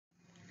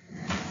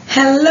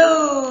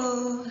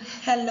Hello,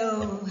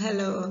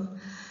 hello,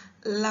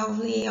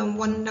 lovely and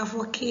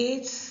wonderful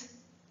kids.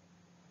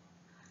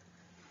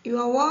 You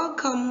are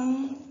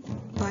welcome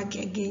back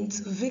again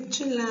to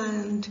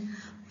Victoryland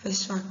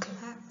Visual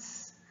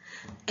Class.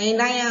 And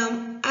I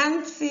am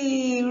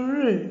Auntie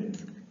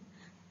Ruth.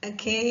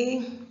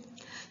 Okay,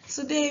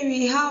 today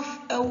we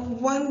have a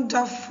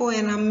wonderful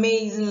and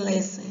amazing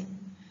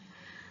lesson.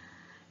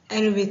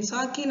 And we're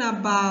talking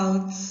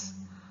about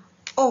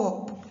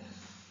hope.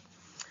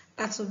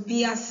 That will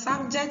be our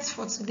subject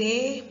for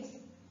today,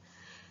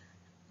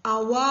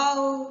 our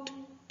world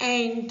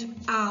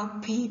and our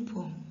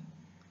people.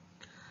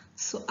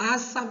 So our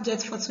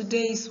subject for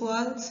today is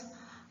what?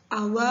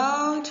 Our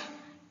world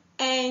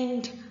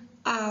and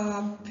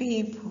our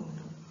people.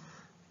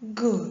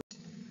 Good.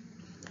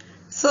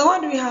 So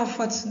what do we have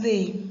for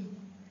today?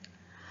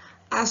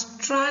 Our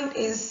strand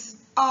is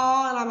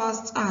all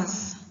about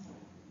us.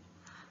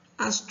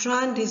 Our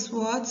strand is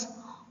what?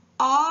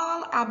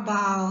 All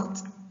about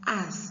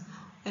us.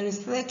 And we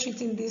started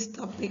treating this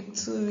topic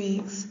 2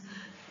 weeks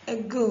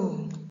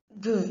ago.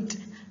 Good.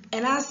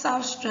 And our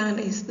substrand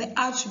is the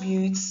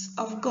attributes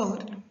of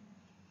God.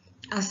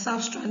 Our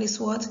substrand is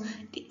what?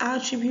 The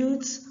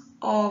attributes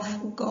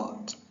of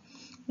God.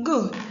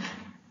 Good.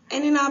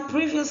 And in our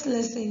previous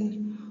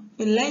lesson,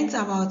 we learned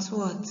about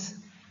what?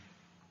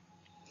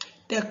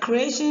 The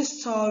creation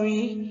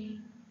story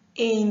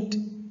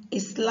in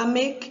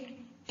Islamic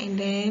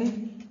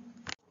and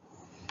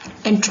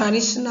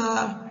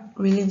traditional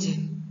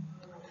religion.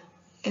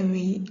 And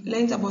we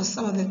learned about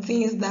some of the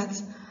things that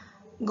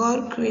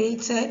God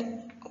created,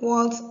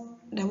 what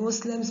the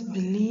Muslims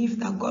believe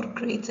that God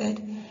created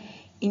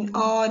in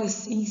all the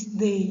 6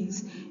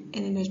 days and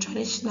in the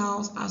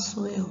traditionals as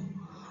well.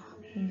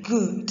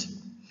 Good.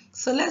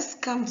 So let's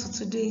come to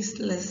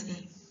today's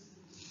lesson.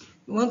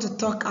 We want to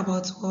talk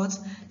about what?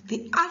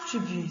 The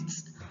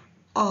attributes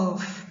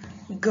of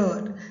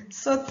God.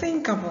 So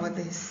think about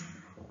this.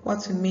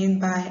 What we mean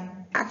by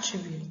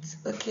attributes.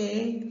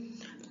 Okay?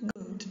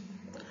 Good.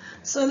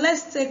 So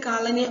let's take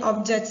our learning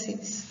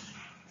objectives.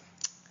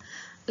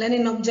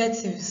 Learning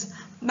objectives.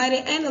 By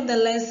the end of the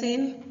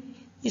lesson,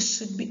 you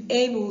should be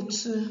able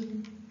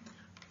to,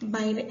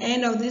 by the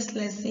end of this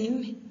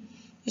lesson,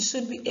 you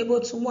should be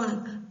able to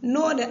 1.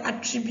 Know the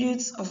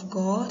attributes of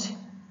God.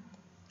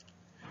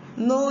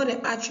 Know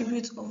the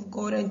attributes of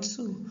God. And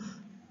 2,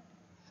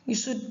 you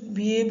should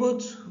be able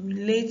to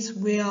relate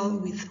well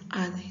with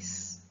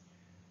others.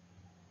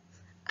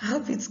 I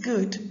hope it's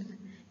good.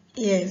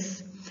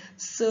 Yes.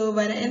 So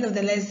by the end of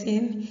the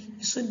lesson,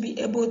 you should be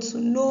able to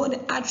know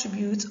the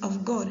attributes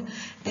of God.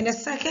 And the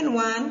second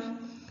one,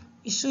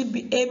 you should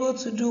be able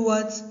to do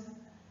what?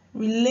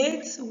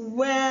 Relate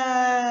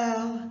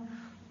well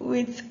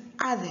with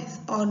others,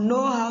 or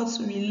know how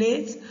to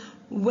relate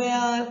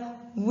well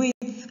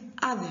with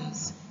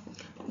others.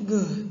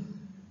 Good.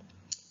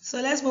 So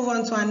let's move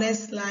on to our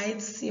next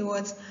slide, see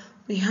what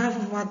we have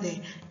over there.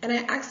 And I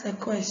asked a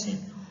question.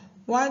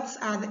 What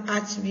are the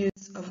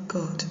attributes of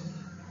God?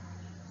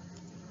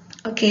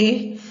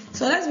 Okay,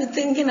 so let's be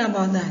thinking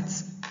about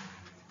that.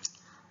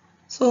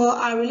 So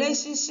our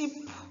relationship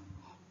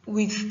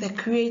with the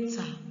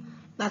Creator,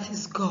 that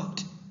is God.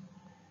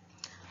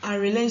 Our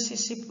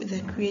relationship with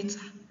the Creator.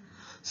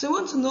 So we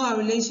want to know our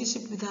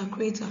relationship with our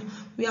Creator.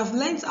 We have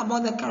learned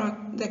about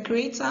the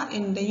Creator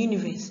and the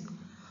universe.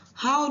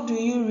 How do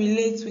you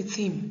relate with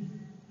Him?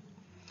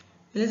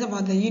 We learned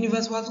about the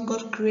universe, what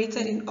God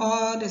created in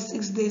all the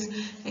 6 days,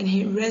 and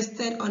He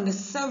rested on the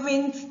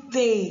 7th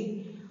day.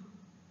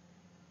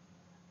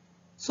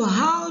 So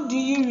how do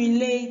you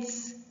relate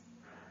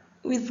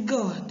with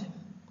God?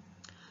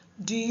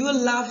 Do you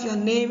love your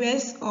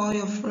neighbors or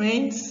your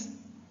friends?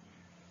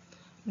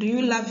 Do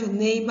you love your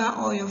neighbor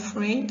or your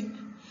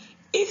friend?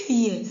 If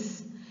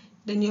yes,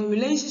 then your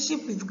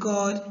relationship with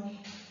God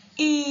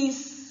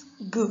is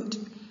good.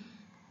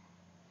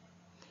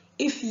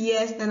 If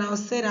yes, then I'll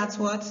say that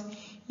what?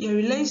 Your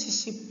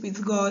relationship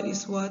with God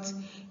is what?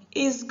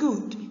 Is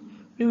good.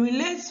 We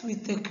relate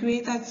with the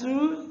Creator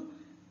through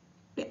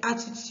the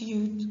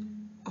attitude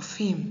of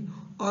Him,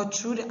 or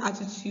through the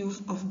attitude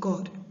of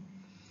God.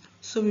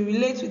 So we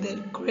relate with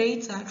the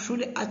Creator through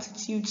the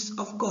attitudes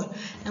of God.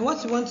 And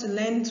what we want to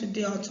learn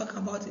today or talk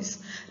about is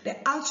the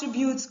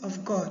attributes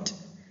of God.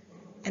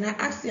 And I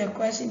asked you a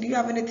question, do you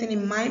have anything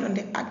in mind on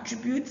the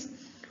attributes?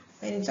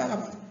 When you talk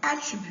about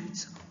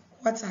attributes,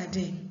 what are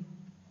they?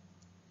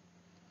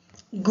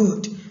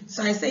 Good.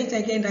 So I say it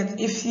again,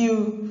 that if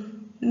you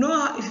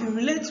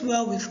relate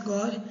well with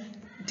God,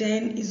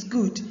 then it's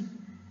good.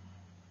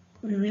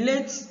 We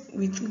relate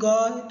with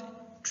God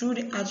through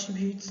the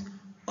attributes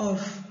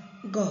of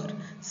God.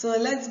 So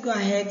let's go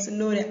ahead to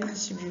know the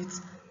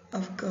attributes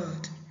of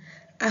God.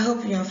 I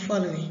hope you are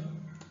following.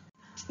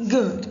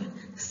 Good.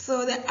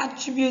 So the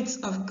attributes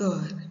of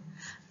God.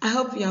 I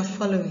hope you are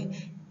following.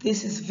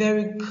 This is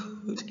very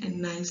good and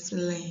nice to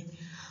learn.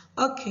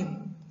 Okay.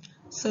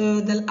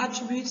 So the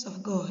attributes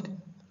of God.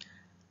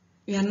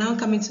 We are now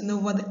coming to know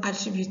what the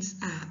attributes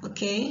are.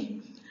 Okay.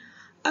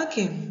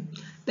 Okay.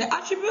 The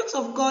attributes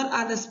of God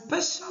are the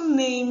special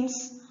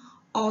names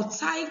or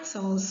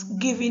titles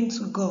given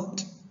to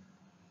God.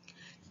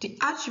 The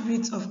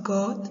attributes of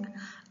God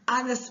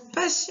are the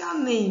special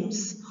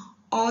names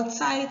or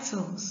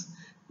titles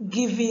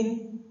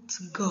given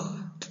to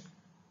God.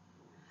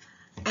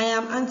 I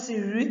am Auntie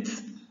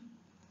Ruth,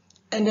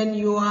 and then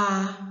you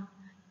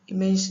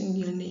mention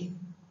your name.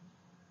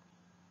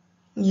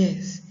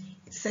 Yes,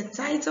 it's a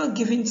title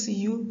given to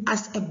you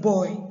as a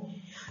boy.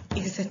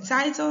 It is a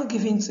title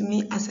given to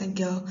me as a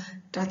girl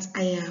that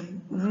I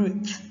am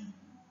Ruth.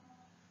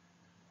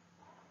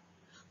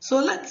 So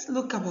let's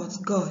look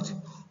about God,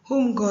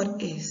 whom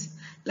God is.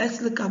 Let's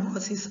look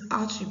about his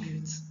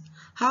attributes.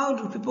 How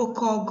do people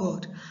call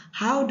God?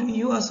 How do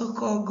you also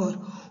call God?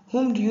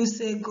 Whom do you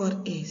say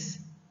God is?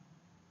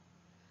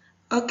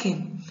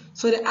 Okay,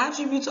 so the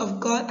attributes of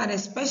God are the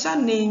special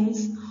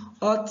names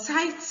or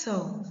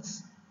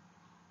titles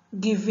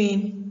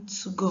given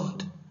to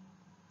God.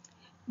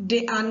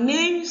 They are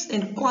names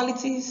and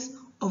qualities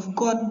of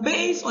God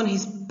based on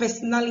his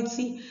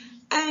personality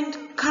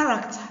and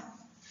character.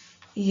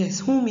 Yes,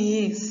 whom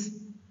he is.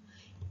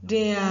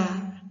 They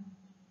are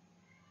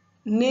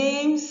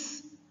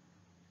names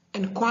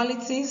and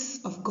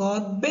qualities of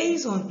God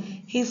based on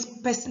his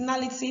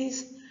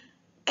personalities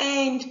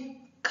and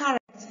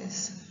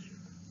characters.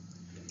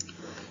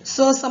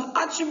 So some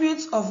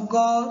attributes of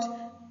God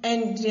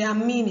and their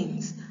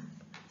meanings.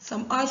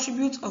 Some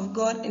attributes of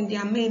God and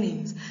their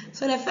meanings.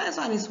 So the first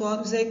one is what?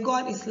 We say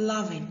God is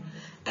loving.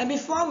 And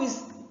before we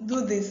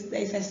do this,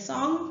 there is a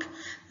song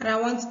that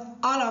I want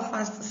all of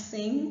us to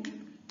sing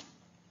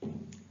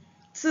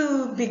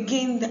to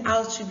begin the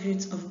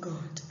attributes of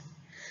God.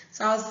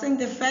 So I'll sing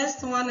the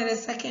first one and the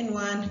second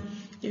one,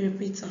 you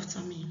repeat after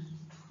me.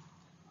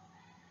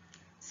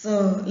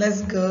 So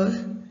let's go.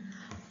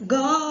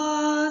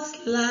 God's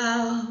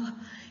love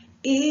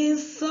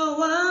is so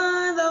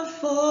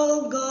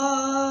wonderful.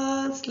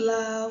 God's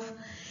love,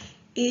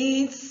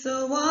 it's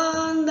so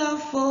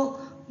wonderful.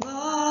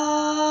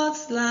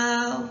 God's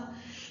love,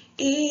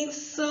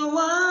 it's so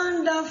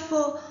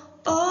wonderful.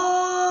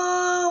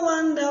 Oh,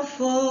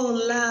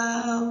 wonderful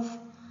love.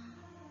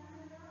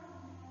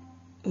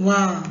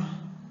 Wow.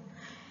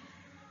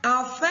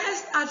 Our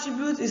first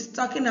attribute is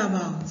talking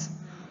about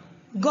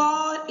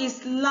God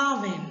is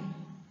loving.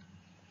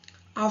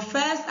 Our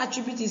first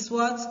attribute is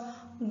what?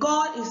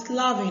 God is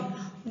loving.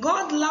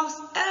 God loves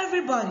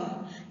everybody.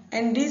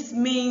 And this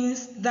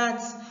means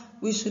that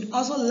we should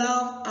also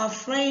love our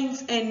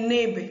friends and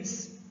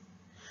neighbors.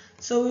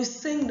 So we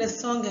sing the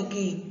song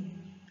again.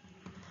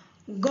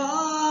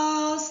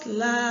 God's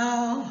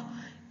love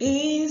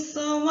is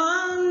so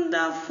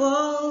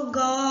wonderful.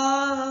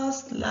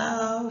 God's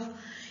love,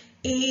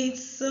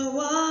 it's so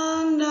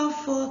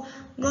wonderful.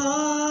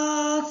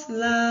 God's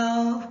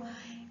love,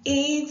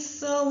 it's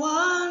so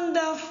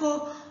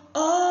wonderful.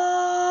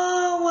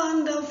 Oh,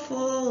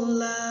 wonderful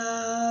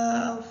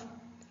love.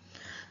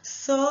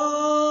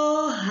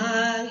 So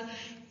high,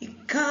 you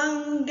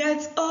can't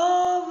get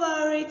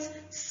over it.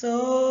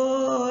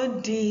 So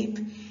deep,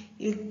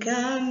 you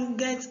can't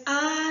get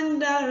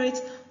under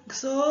it.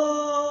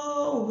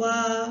 So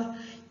wide,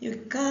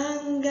 you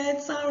can't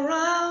get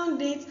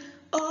around it.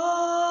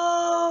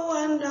 Oh,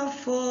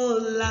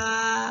 wonderful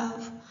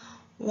love.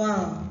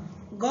 Wow.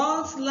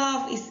 God's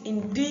love is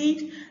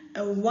indeed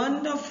a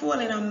wonderful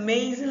and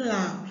amazing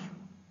love.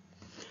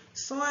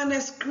 So on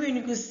the screen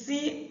you can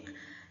see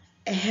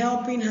a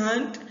helping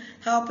hand,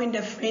 helping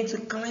the friend to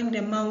climb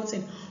the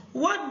mountain.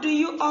 What do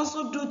you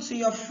also do to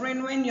your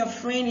friend when your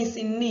friend is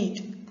in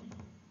need?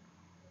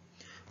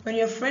 When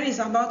your friend is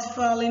about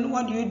falling,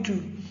 what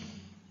do?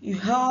 You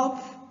help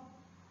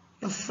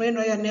your friend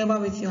or your neighbor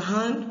with your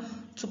hand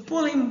to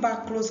pull him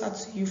back closer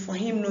to you for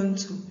him not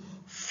to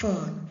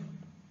fall.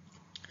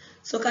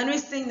 So can we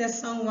sing the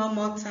song one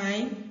more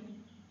time?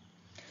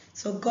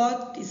 So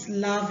God is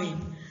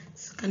loving.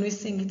 So can we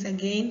sing it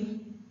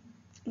again?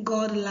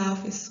 God's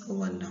love is so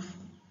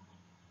wonderful.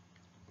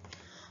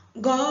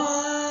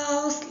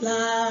 God's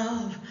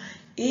love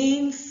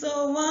is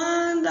so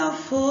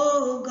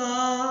wonderful.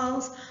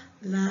 God's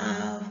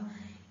love,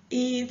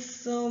 it's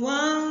so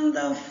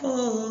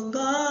wonderful.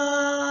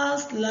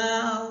 God's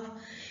love,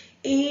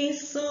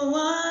 it's so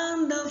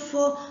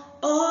wonderful.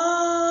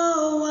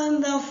 Oh,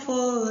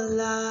 wonderful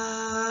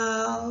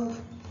love.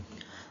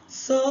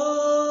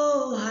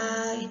 So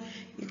high,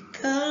 you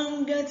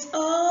can't get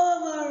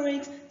over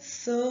it.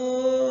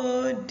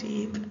 So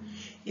deep,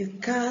 you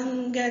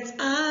can't get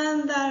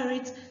under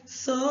it.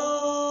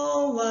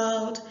 So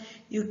wild,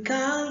 you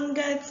can't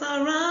get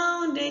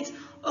around it.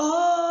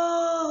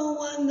 Oh,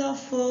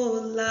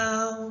 wonderful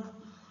love.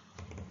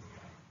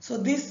 So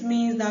this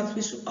means that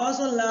we should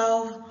also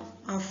love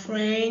our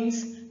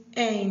friends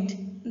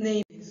and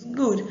neighbors.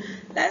 Good.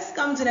 Let's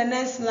come to the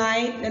next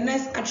slide, the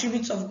next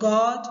attributes of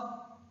God.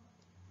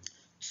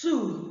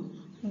 2.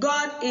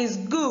 God is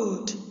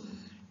good.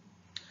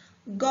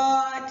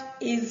 God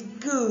is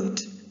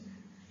good.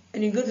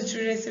 When you go to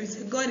children's service,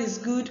 God is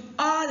good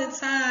all the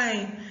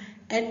time.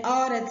 And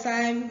all the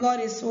time, God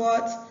is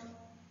what?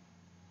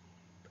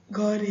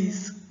 God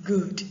is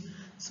good.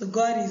 So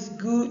God is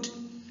good.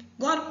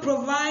 God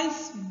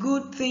provides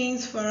good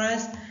things for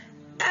us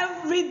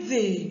every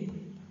day.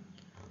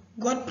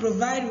 God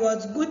provides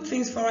what? Good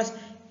things for us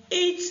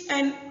each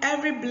and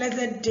every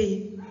blessed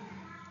day.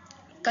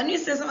 Can you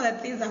say some of the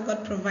things that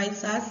God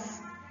provides us?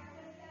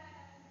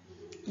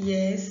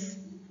 Yes.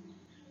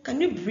 Can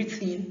you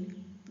breathe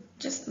in?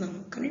 Just now.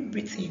 Can you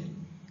breathe in?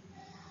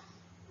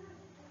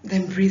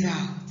 Then breathe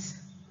out.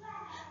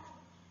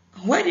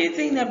 Where do you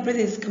think that breath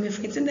is coming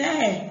from? It's in the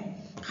air.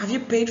 Have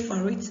you paid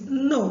for it?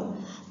 No.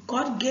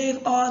 God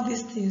gave all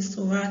these things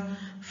to us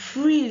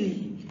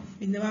freely.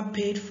 We never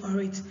paid for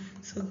it.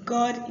 So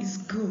God is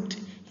good.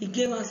 He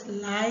gave us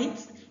light.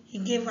 He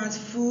gave us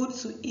food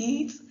to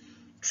eat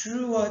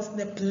through what?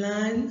 The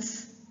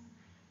plants.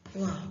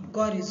 Wow,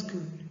 God is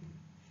good.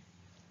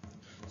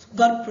 So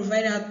God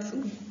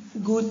provided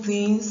good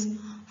things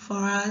for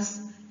us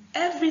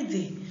every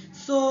day.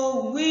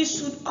 So we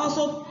should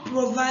also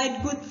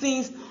provide good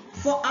things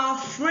for our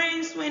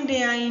friends when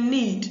they are in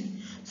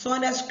need. So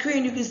on the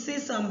screen you can see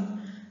some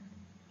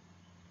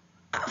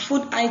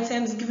food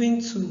items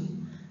given to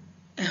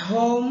a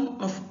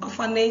home of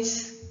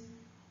orphanage.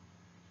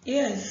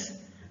 Yes.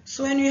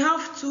 So when you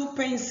have 2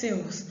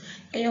 pencils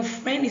and your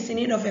friend is in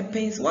need of a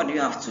pencil, what do you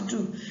have to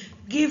do?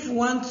 Give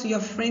one to your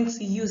friend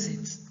to use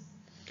it.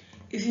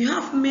 If you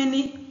have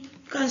many,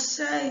 you can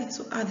share it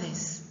to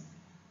others.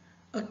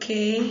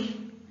 Okay?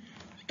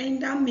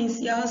 And that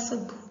means you're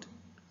also good.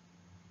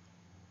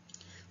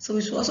 So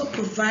we should also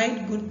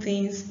provide good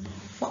things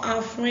for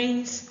our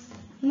friends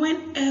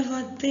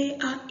whenever they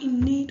are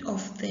in need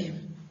of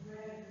them.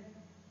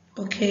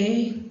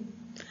 Okay?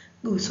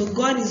 Good. So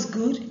God is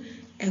good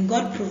and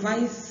God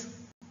provides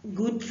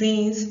good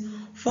things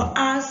for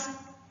us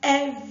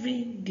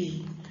every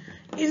day.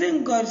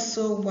 Isn't God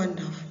so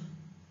wonderful?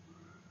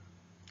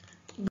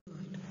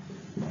 Good.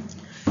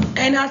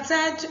 And our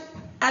third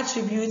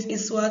attribute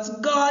is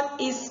what? God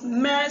is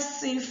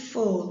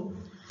merciful.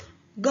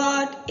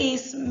 God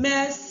is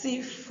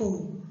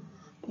merciful.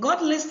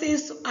 God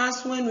listens to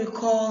us when we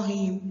call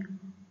him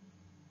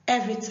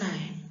every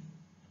time.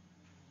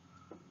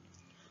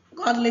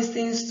 God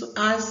listens to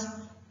us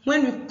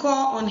when we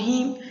call on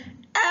him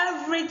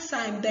every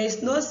time. There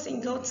is no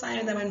single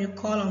time that when we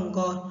call on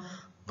God,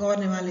 God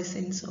never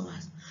listens to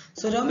us.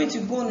 So don't mean to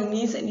go on your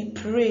knees and you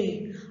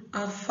pray,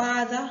 Our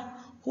Father,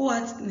 who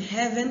art in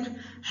heaven,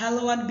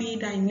 hallowed be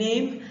thy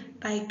name.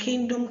 Thy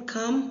kingdom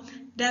come,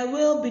 thy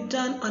will be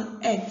done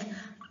on earth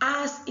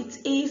as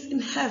it is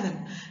in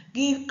heaven.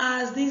 Give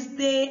us this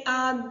day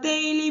our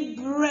daily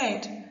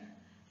bread,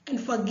 and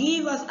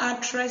forgive us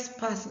our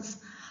trespasses,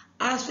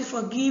 as we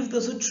forgive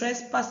those who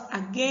trespass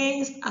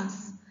against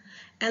us.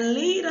 And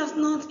lead us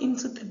not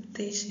into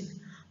temptation,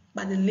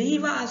 but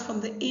deliver us from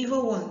the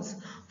evil ones.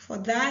 For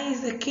thine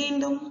is the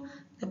kingdom,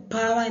 the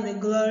power, and the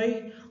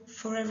glory,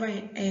 forever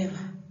and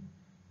ever.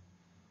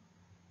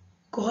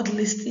 God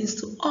listens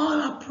to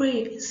all our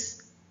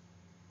prayers.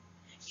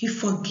 He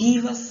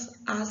forgives us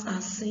as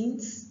our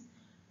sins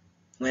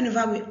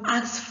whenever we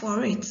ask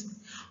for it.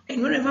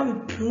 And whenever we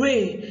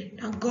pray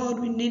that God,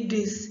 we need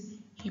this,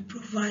 he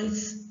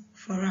provides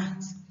for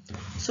us.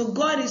 So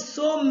God is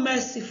so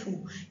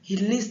merciful. He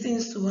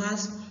listens to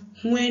us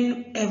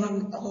whenever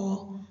we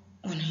call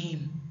on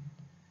him.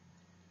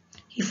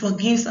 He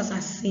forgives us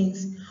our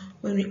sins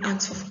when we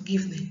ask for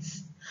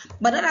forgiveness.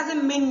 But that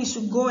doesn't mean you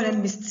should go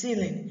and be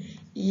stealing.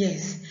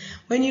 Yes.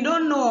 When you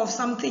don't know of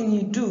something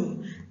you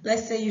do,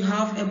 let's say you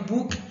have a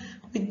book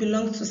which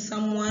belongs to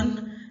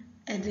someone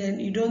and then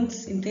you don't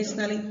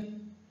intentionally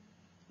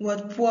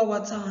pour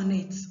water on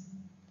it.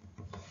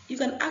 You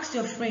can ask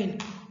your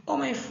friend, oh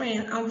my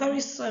friend, I'm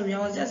very sorry, I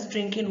was just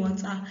drinking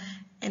water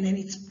and then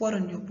it's poured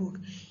on your book.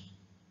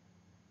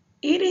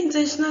 You didn't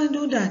intentionally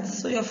do that,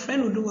 so your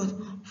friend will do what?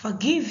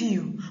 Forgive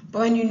you. But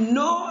when you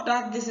know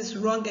that this is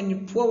wrong and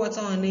you pour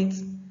water on it,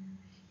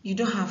 you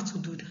don't have to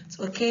do that,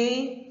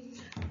 okay?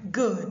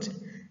 Good.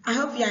 I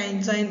hope you are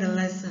enjoying the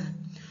lesson.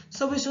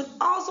 So we should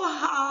also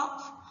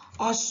have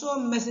or show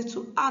mercy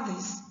to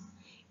others,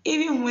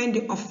 even when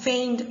they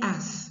offend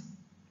us.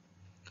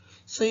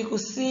 So you could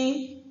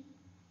see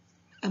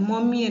a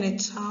mommy and a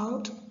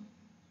child.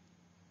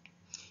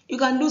 You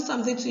can do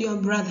something to your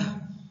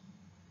brother.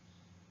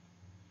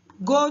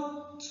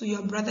 Go to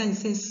your brother and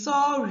say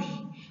sorry.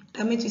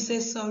 That means you say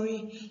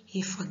sorry,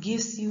 he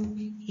forgives you,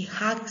 he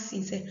hugs you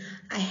and says,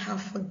 I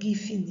have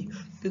forgiven you.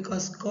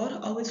 Because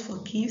God always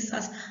forgives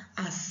us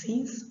our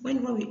sins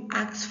whenever we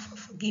ask for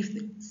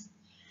forgiveness.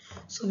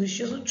 So we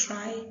should also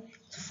try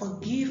to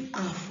forgive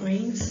our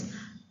friends,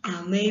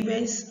 our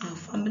neighbors, our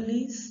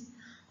families,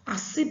 our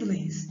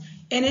siblings,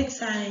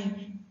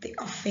 anytime they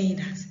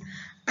offend us.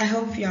 I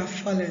hope you are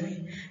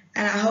following,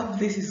 and I hope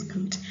this is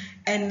good.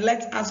 And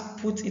let us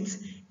put it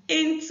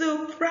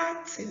into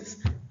practice.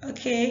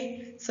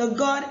 Okay? So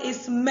God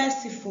is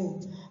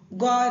merciful.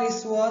 God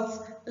is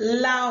what?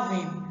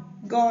 Loving.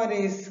 God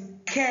is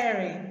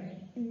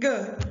caring.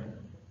 Good.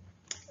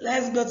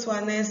 Let's go to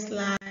our next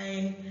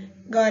slide.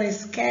 God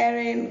is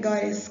caring.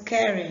 God is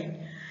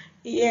caring.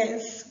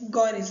 Yes,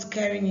 God is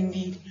caring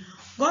indeed.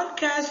 God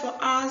cares for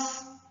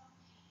us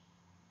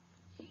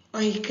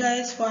or He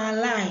cares for our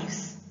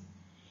lives.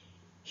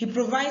 He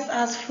provides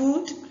us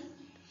food,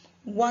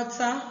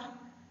 water,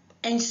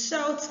 and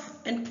shelter,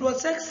 and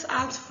protects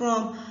us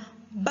from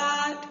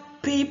bad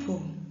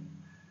people.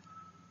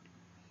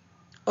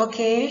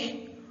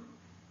 Okay?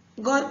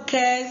 God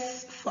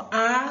cares for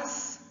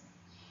us.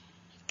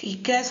 He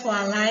cares for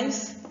our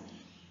lives.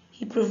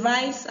 He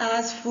provides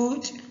us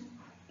food,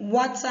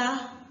 water,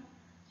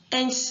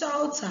 and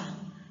shelter,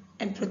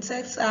 and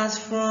protects us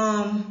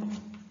from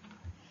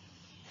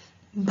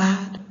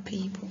bad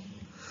people.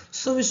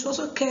 So we should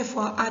also care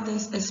for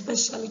others,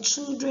 especially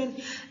children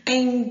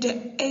and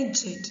the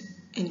aged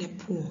and the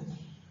poor.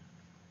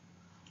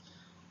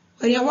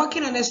 When you're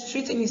walking on the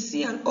street and you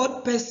see an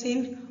old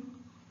person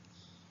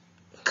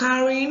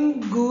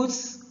carrying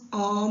goods,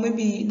 or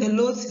maybe the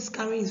loads he's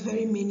carrying is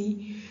very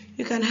many,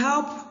 you can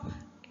help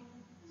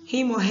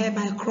him or her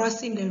by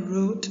crossing the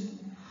road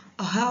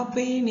or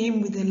helping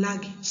him with the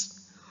luggage.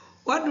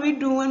 What do we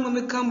do when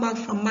mommy come back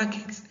from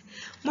market?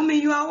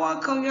 Mommy, you are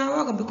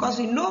welcome, because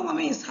we know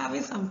mommy is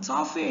having some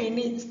toffee in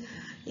it,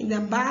 in the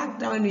bag,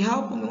 that when we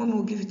help mommy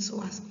will give it to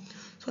us.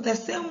 So the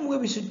same way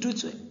we should do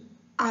to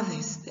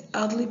others, the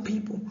elderly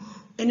people,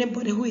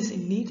 anybody who is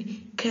in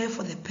need, care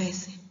for the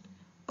person.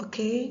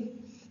 Okay?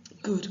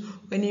 Good.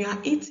 When you are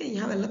eating,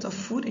 you have a lot of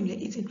food and you're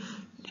eating,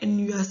 and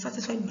you are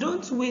satisfied,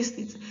 don't waste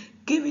it.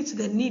 Give it to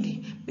the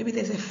needy. Maybe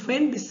there's a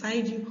friend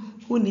beside you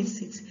who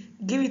needs it.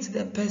 Give it to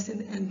the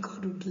person and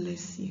God will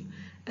bless you.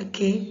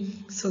 Okay?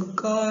 So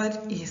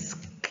God is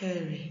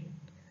caring.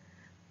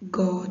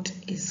 God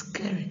is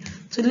caring.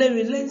 So let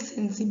me learn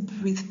something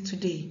breathe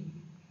today.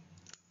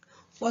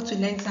 What we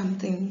learn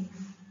something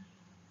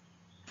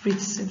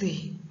breathe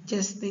today.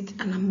 Just did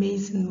an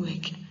amazing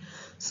work.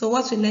 So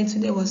what we learned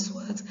today was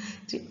what?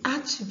 The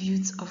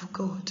attributes of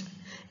God.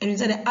 And we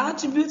said the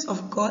attributes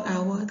of God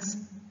are what?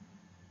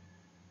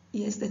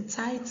 Yes, the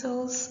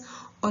titles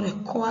or the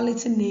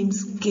quality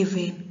names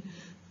given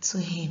to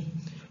Him.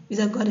 We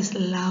said God is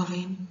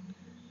loving,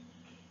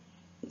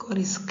 God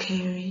is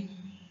caring,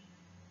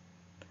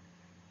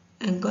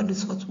 and God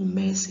is what?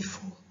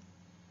 Merciful.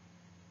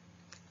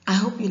 I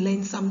hope you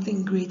learned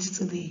something great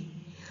today.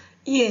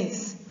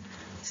 Yes.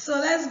 So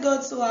let's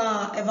go to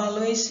our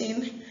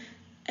evaluation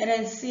and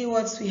then see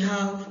what we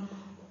have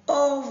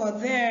over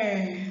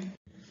there.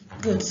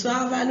 Good. So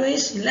our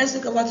evaluation. Let's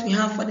look at what we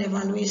have for the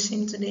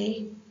evaluation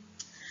today.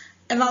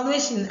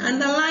 Evaluation.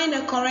 Underline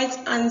the correct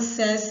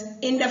answers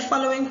in the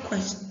following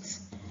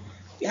questions.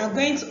 We are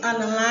going to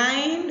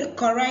underline the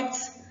correct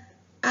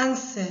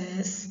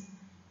answers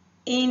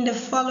in the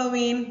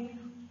following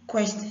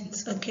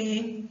questions.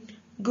 Okay?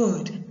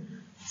 Good.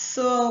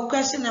 So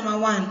question number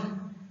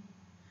 1.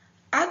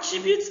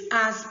 Attributes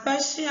are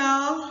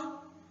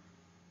special.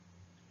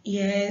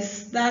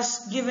 Yes,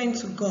 that's given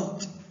to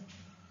God.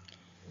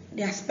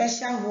 They are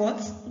special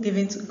what?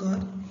 Given to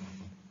God.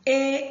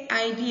 A,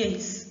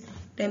 ideas.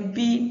 Then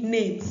B,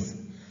 names.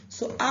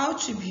 So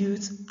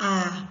attributes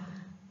are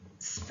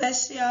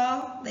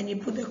special. Then you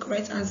put the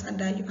correct answer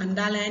that you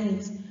underline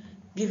it.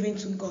 Given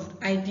to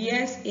God.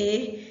 Ideas,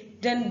 A.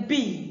 Then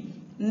B,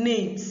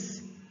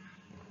 names.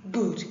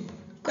 Good.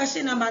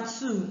 Question number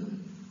 2.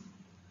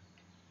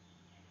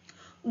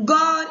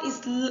 God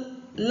is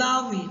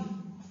loving.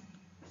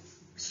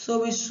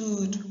 So we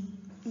should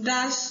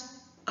dash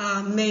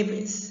our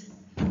neighbors.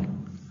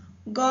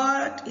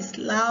 God is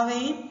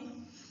loving,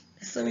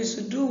 so we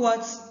should do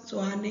what to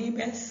our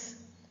neighbors?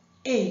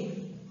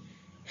 A,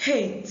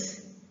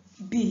 hate.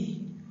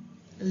 B,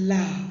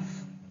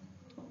 love.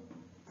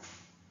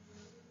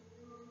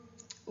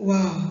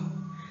 Wow.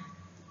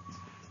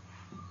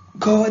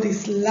 God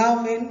is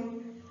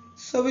loving,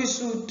 so we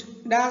should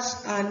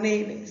dash our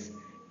neighbors.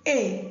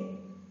 A,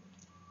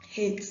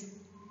 hate.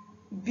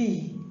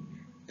 B,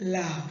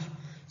 love.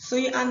 So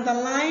you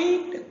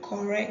underline the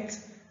correct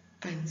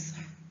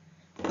answer.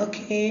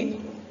 Okay,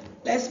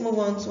 let's move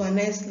on to our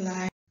next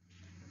slide.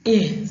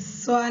 Yes,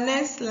 so our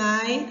next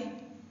slide,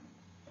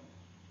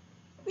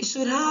 we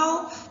should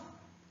have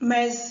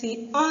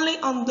mercy only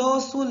on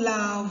those who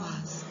love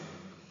us.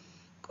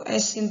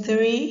 Question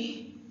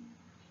 3,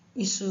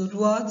 we should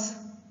what?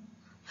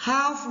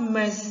 Have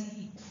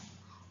mercy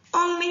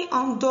only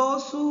on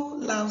those who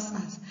love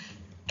us.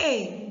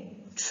 A,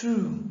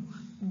 true.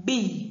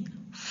 B,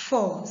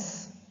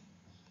 false.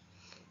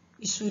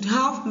 We should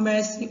have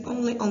mercy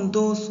only on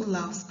those who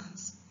love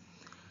us.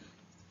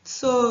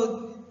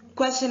 So,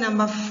 question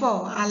number 4,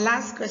 our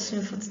last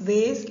question for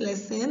today's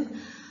lesson.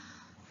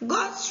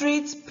 God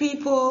treats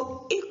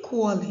people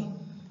equally.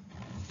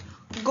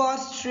 God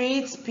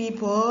treats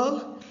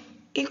people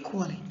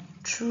equally.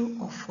 True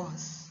or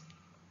false?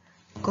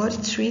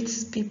 God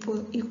treats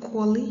people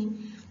equally.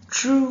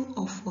 True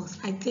or false?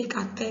 I take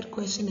our third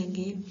question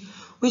again.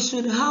 We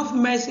should have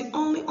mercy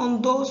only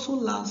on those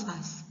who love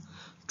us.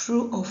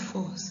 True or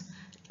false?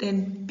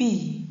 Then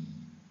B.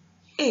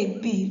 A,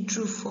 B,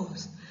 true,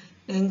 false.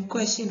 Then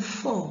question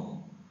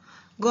 4.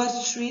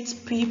 God treats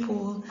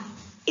people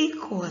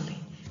equally.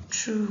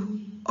 True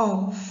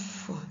or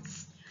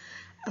false?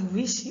 I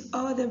wish you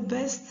all the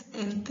best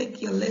and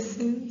take your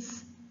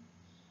lessons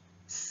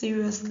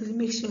seriously.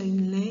 Make sure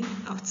you learn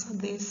after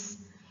this.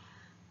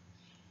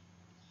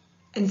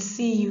 And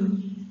see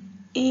you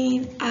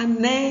in our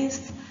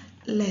next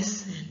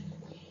lesson.